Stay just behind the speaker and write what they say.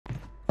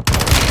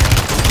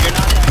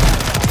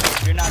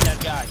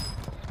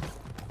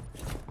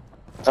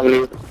How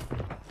many?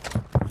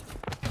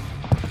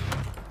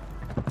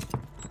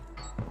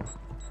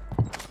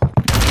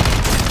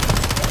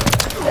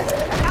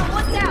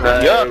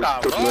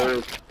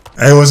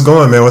 Hey, what's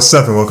going, man? What's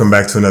up, and welcome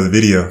back to another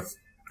video.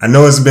 I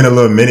know it's been a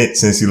little minute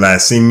since you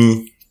last seen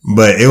me,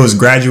 but it was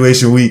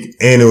graduation week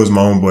and it was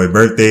my homeboy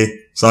birthday,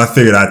 so I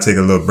figured I'd take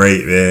a little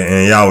break, man,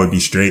 and y'all would be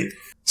straight.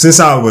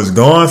 Since I was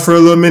gone for a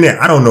little minute,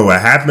 I don't know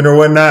what happened or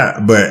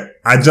whatnot, but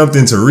I jumped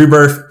into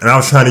Rebirth and I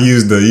was trying to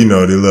use the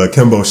little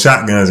Kimbo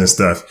shotguns and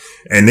stuff,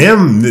 and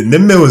them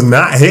was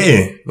not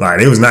hitting. Like,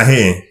 they was not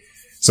hitting.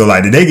 So,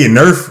 like, did they get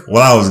nerfed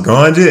while I was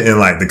gone, Jit? And,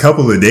 like, the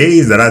couple of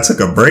days that I took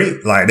a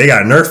break, like, they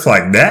got nerfed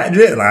like that,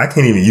 Jit? Like, I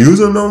can't even use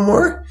them no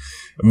more.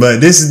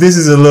 But this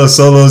is a little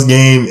solos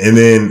game and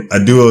then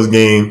a duos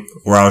game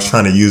where I was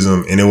trying to use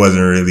them and it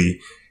wasn't really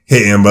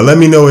hitting. But let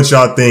me know what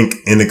y'all think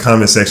in the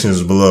comment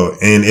sections below.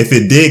 And if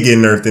it did get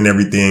nerfed and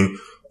everything,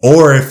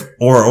 or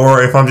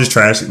if I'm just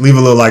trash, leave a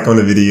little like on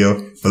the video.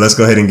 But let's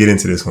go ahead and get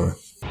into this one.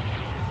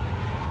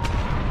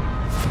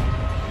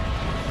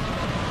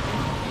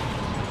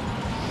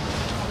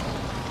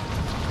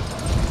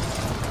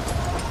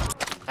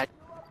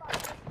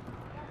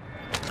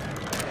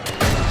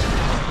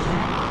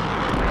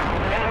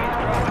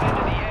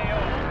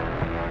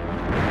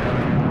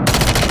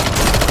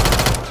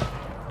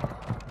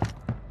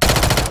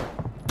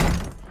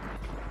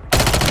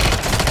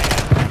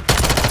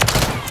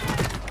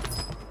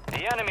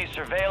 Enemy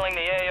surveilling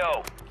the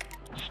AO.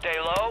 Stay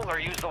low or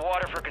use the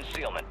water for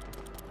concealment.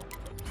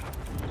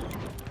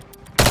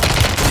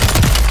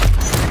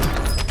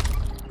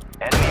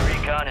 Enemy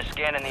recon is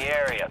scanning the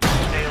area.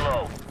 Stay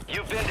low.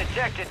 You've been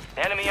detected.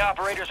 Enemy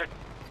operators are...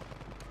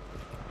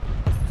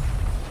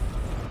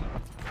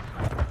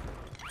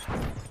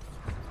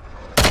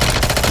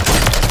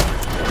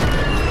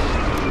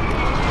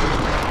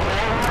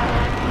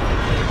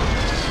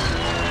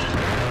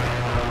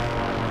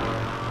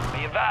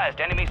 Be advised,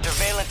 enemy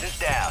surveillance is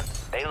down.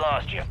 They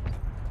lost you.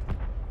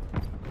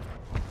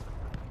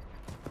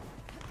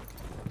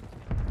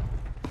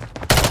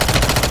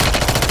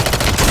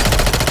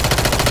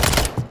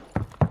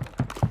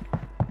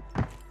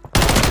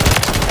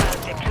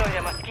 Deploy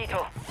the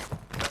mosquito.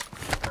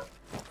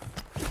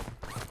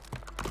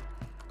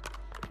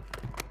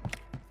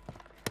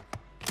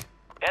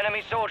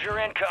 Enemy soldier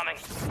incoming.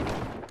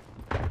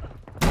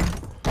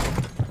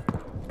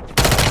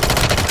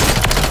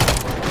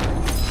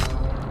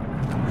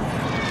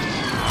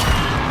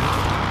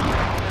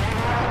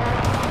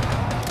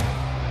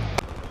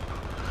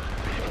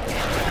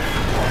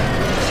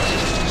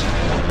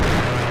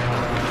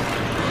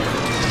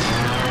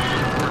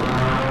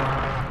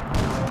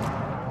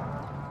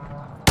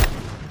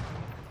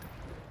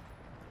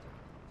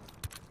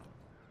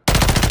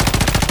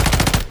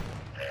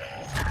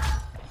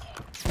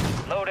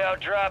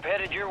 Loadout drop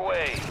headed your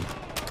way.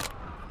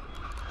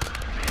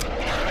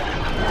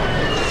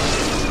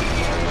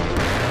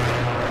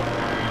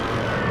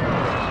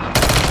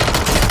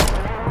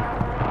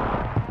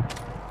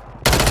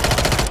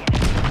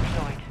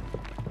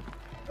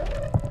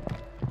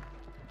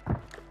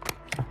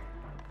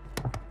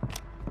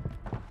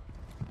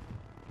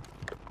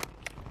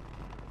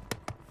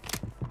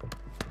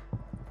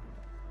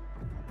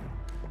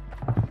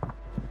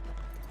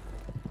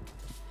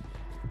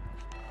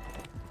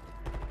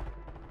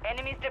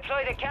 Enemies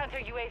deploy the counter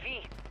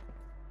UAV.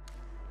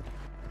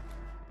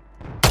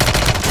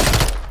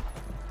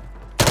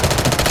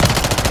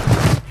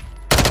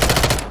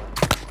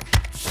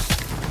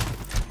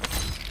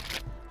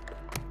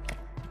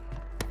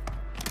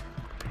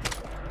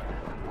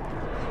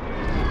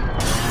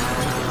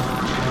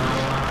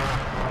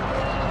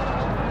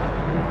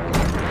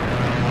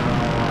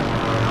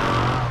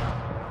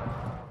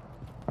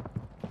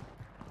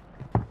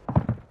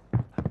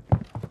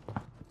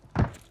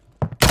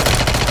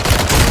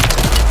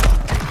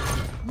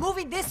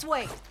 Moving this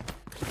way.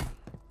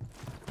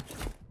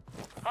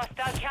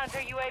 Hostile counter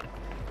UAV.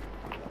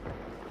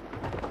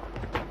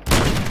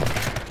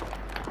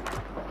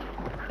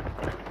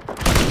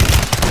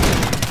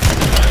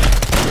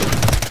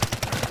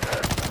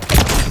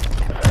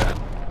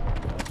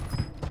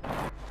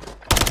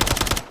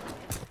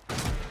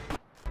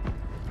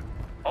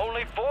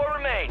 Only 4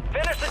 remain.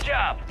 Finish the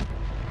job.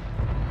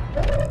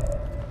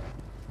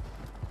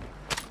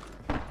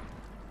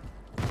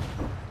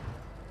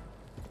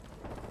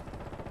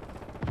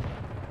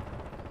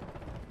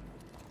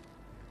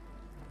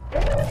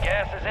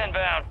 Gas is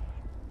inbound.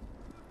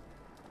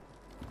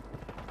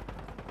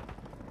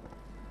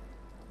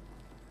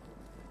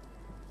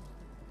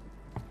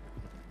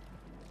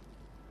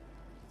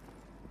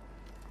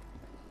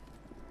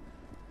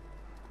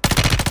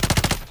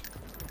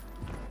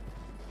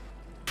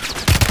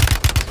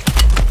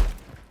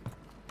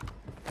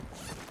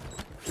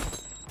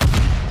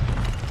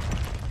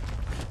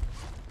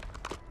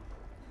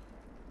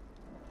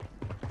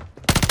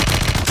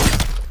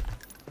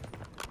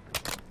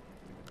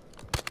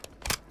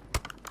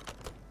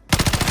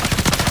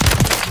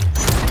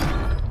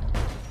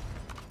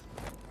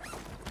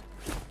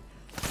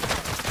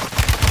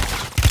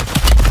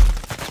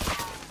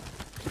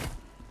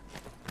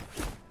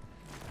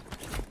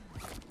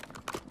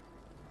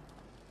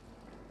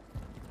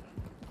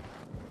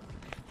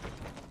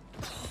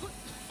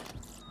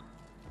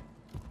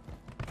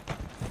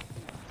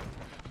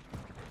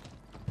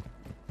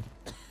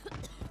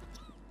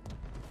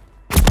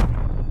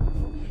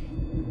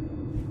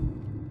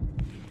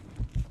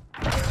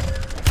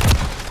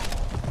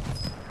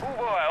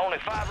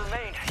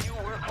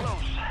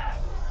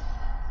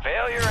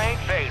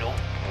 fatal.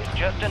 It's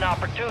just an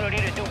opportunity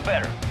to do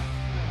better.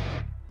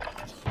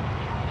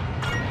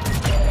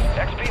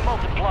 XP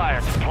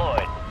multiplier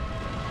deployed.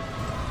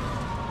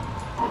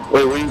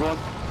 Wait, where you going?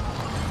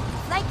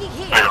 Flanking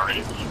here.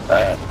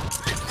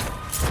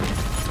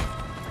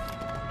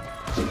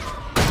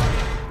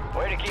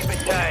 Way to keep it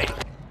tight.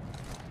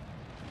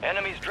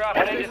 Enemies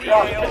dropping into the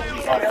AO.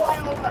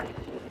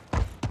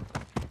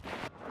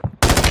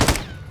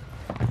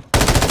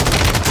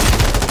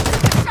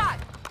 Shot.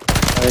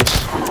 Nice.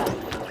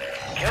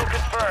 Kill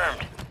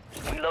confirmed.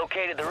 We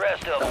located the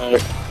rest of them.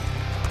 Alright.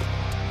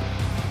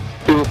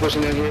 People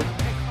pushing in here.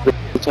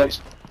 The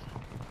text.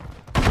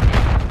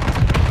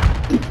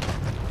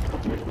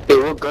 Hey,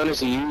 what gun is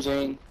he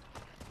using?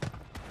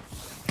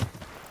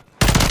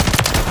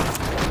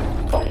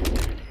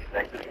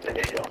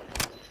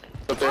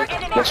 Up there.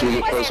 Once we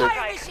get closer.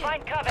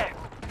 Find cover.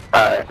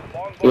 Alright.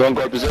 You wanna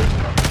go up his zip?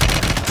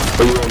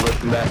 Or you wanna go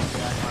from back?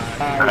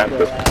 Alright,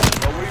 good.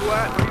 Where you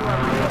at?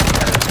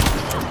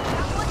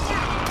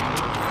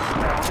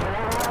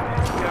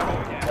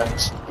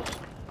 Thanks.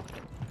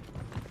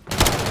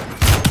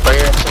 Right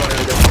here, someone in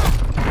the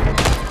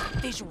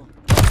Visual.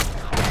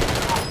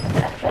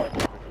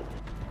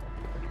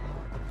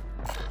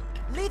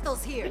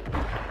 Lethal's here.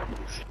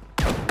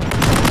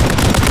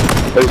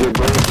 There's a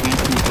gold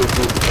BP50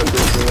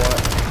 if you want.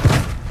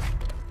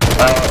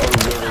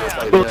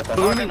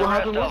 Marking the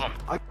rest of them.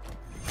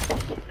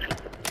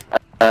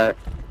 Alright.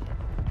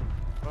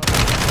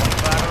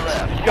 25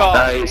 left.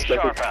 Nice.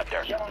 Sharp out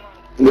there.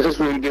 This is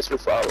where he gets the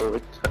follower.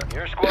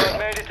 Your squad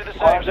made it to the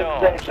safe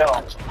zone.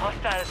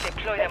 Hostiles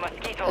deploy the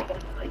mosquito.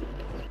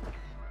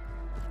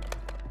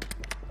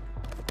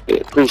 Yeah,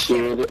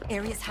 appreciate it.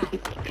 Area's hot.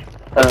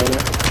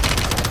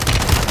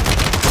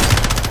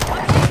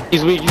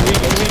 He's weak, he's weak,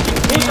 he's weak, he's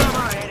weak.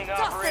 Remaining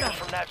operators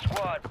from that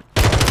squad.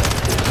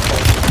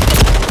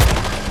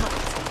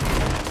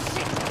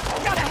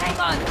 Gotta hang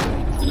on.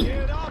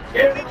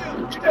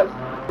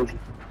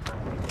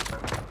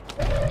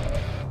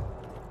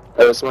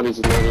 Somebody's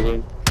loaded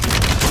in.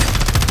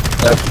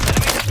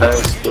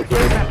 Nice, good We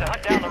play. have to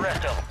hunt down the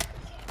rest of them.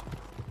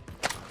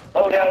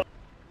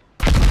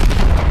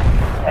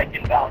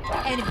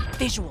 Enemy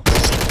visual.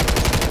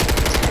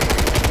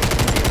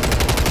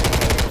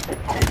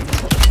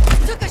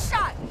 Took a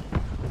shot.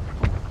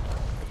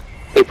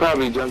 They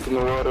probably jumped in the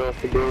water off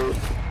the boat.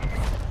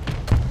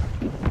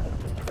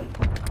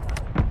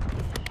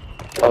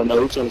 Oh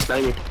no, he's trying to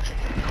snipe me.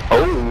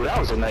 Oh, that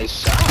was a nice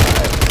shot.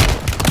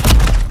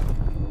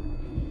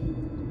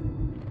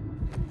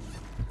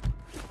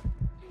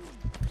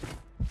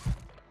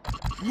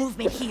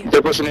 Movement here.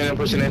 They're pushing in, I'm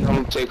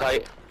gonna take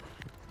height.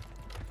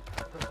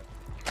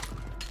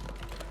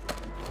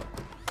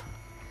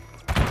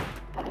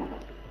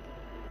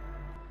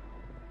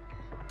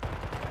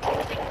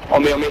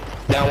 On me,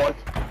 down one.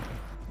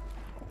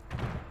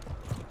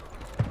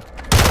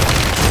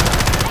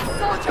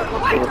 Soldier,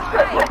 white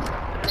fire.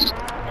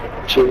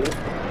 Chill.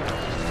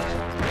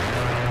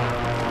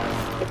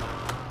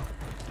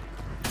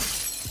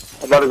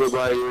 I'm about to go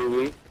by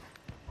UAV.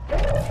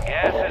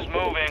 Gas is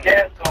moving.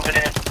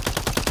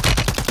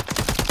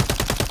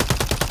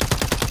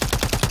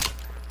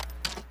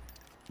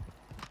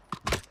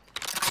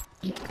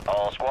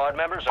 All squad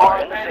members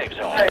are in the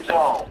safe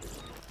zone.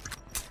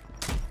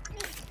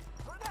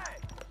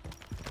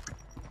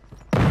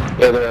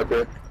 Yeah, they're up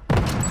here.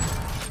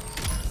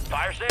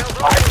 Fire sales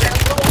over.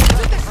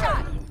 Took a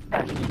shot.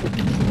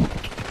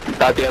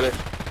 Got the other.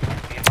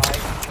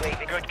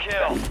 Good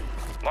kill.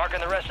 Marking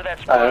the rest of that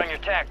squad Alright. on your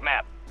TAC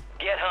map.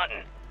 Get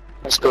hunting.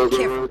 Let's go,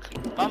 go.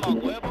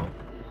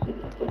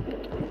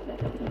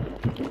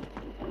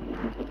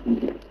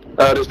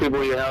 There's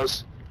people in your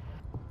house.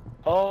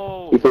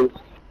 Oh, You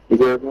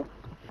careful.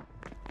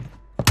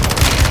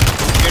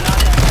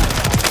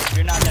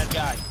 you're not that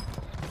guy.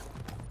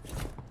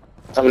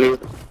 How many?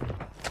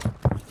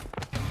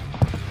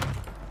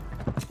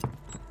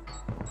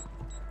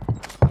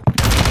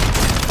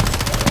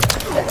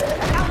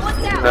 Got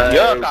one down.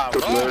 Yeah,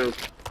 Good move.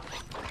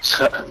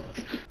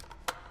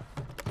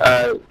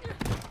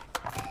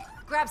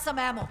 Grab some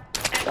ammo.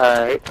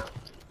 Alright.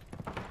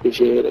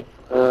 Appreciate it.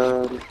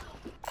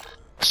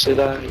 Should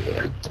I?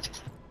 Yeah.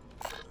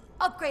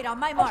 Upgrade on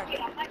my mark.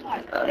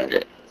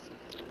 Alright.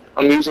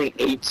 I'm using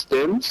 8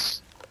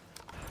 stems.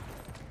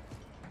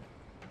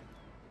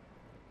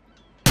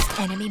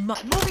 Enemy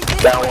moving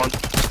this Down way. one.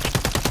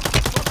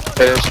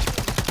 There's.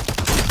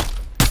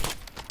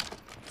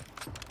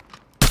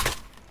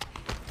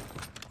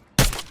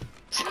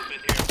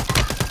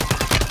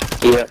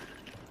 Yeah.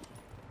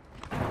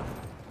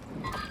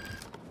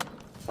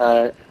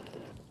 Alright.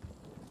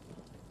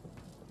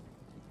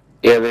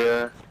 Yeah, they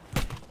are.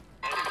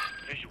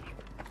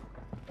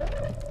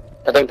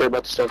 I think they're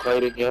about to start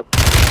fighting, yep.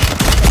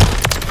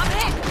 I'm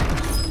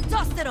hit.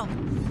 Dusted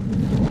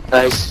him.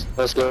 Nice,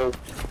 let's go.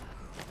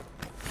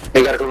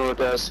 They gotta come with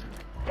us.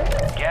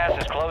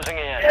 Gas is closing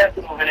in. Head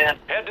to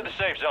the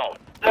safe zone.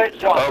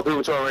 Oh,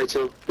 people to our right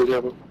too. Be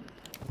careful.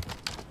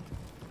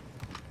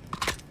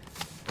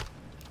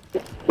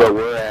 Where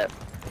we're at.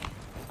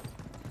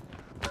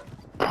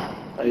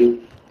 Oh,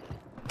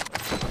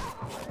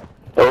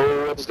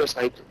 what is that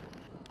snipe?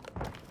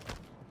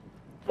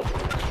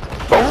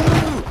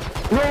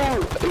 Oh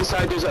no!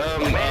 Inside there's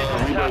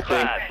reload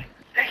thing,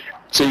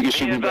 so you can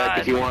shoot me back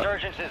if you want.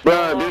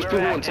 Bruh, there's people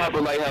on top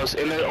of Lighthouse,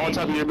 and they're on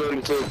top of your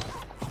building too.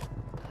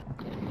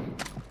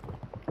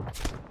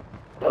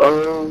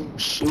 Oh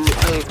shoot!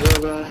 I ain't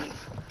good, bruh.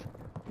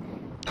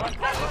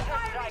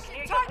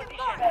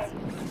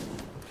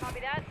 Copy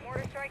that.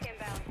 Mortar strike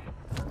inbound.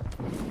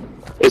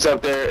 It's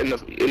up there in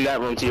that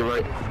room to your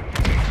right.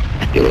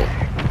 Yeah.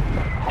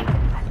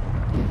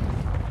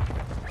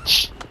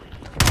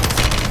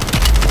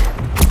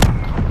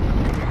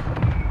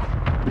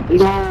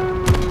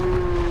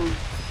 No,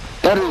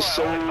 that is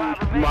so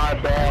my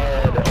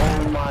bad.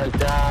 Oh my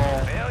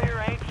god.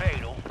 Failure ain't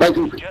fatal. Like,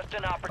 Just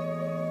an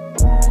opportunity.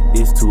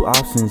 It's two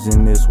options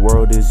in this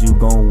world, is you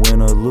gon'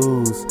 win or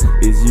lose.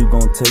 Is you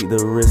gon' take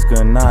the risk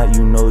or not,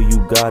 you know you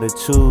gotta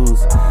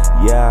choose.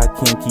 Yeah, I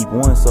can't keep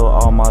one, so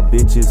all my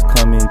bitches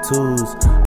come in twos.